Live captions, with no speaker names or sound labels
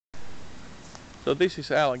So this is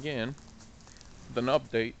Al again with an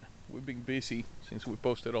update. We've been busy since we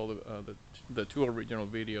posted all the two original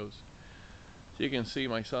videos. So you can see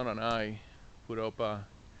my son and I put up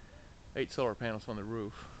 8 solar panels on the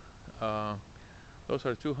roof. Those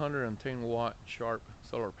are 210 watt sharp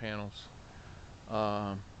solar panels,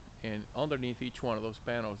 and underneath each one of those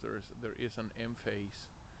panels there is an Emphase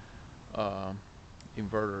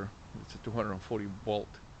inverter. It's a 240 volt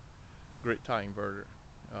grid tie inverter.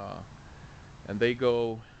 And they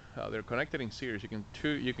go, they're connected in series.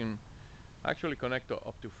 You can actually connect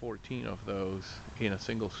up to 14 of those in a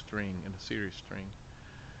single string, in a series string.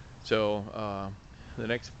 So the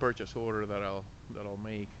next purchase order that I'll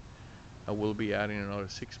make, I will be adding another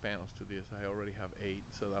 6 panels to this. I already have 8,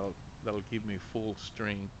 so that'll give me full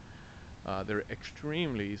string. They're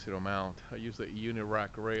extremely easy to mount. I use the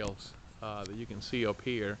uni-rack rails that you can see up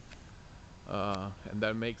here, and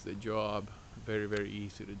that makes the job very, very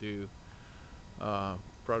easy to do.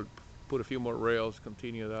 Probably put a few more rails,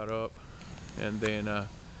 continue that up, and then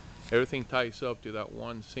everything ties up to that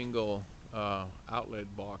one single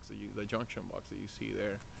outlet box, the junction box that you see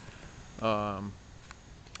there.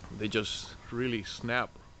 They just really snap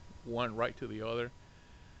one right to the other.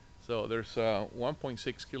 So there's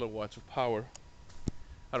 1.6 kilowatts of power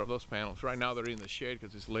out of those panels. Right now they're in the shade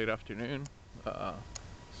because it's late afternoon.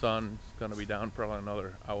 Sun's gonna be down probably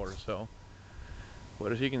another hour or so.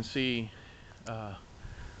 But as you can see,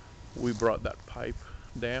 we brought that pipe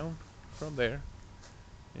down from there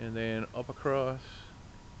and then up across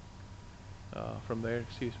from there,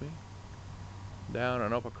 down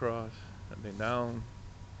and up across, and then down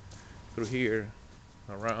through here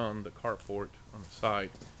around the carport on the side,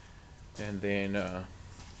 and then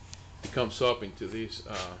it comes up into this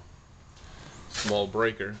small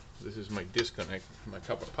breaker. This is my disconnect. My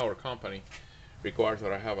power company requires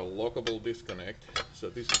that I have a lockable disconnect, so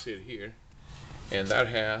this is it here, and that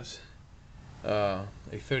has a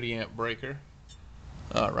 30 amp breaker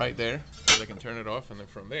right there, so I can turn it off, and then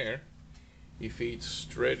from there it feeds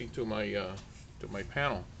straight into my to my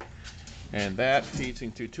panel, and that feeds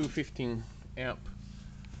into 215 amp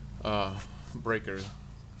breaker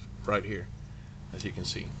right here, as you can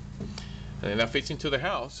see, and then that fits into the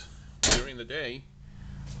house. During the day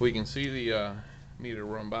we can see the meter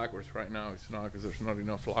run backwards. Right now it's not, because there's not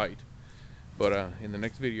enough light, but in the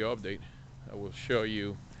next video update I will show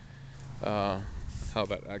you how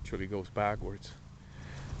that actually goes backwards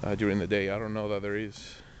during the day. I don't know that there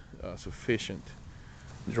is sufficient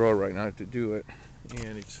draw right now to do it,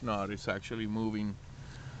 and it's not. It's actually moving.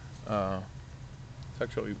 It's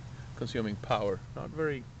actually consuming power, not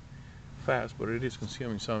very fast, but it is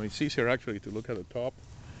consuming some. It's easier actually to look at the top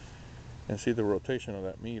and see the rotation of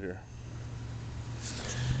that meter.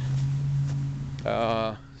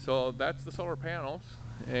 So that's the solar panels,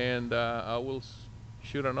 and I will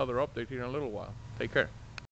shoot another update here in a little while. Take care.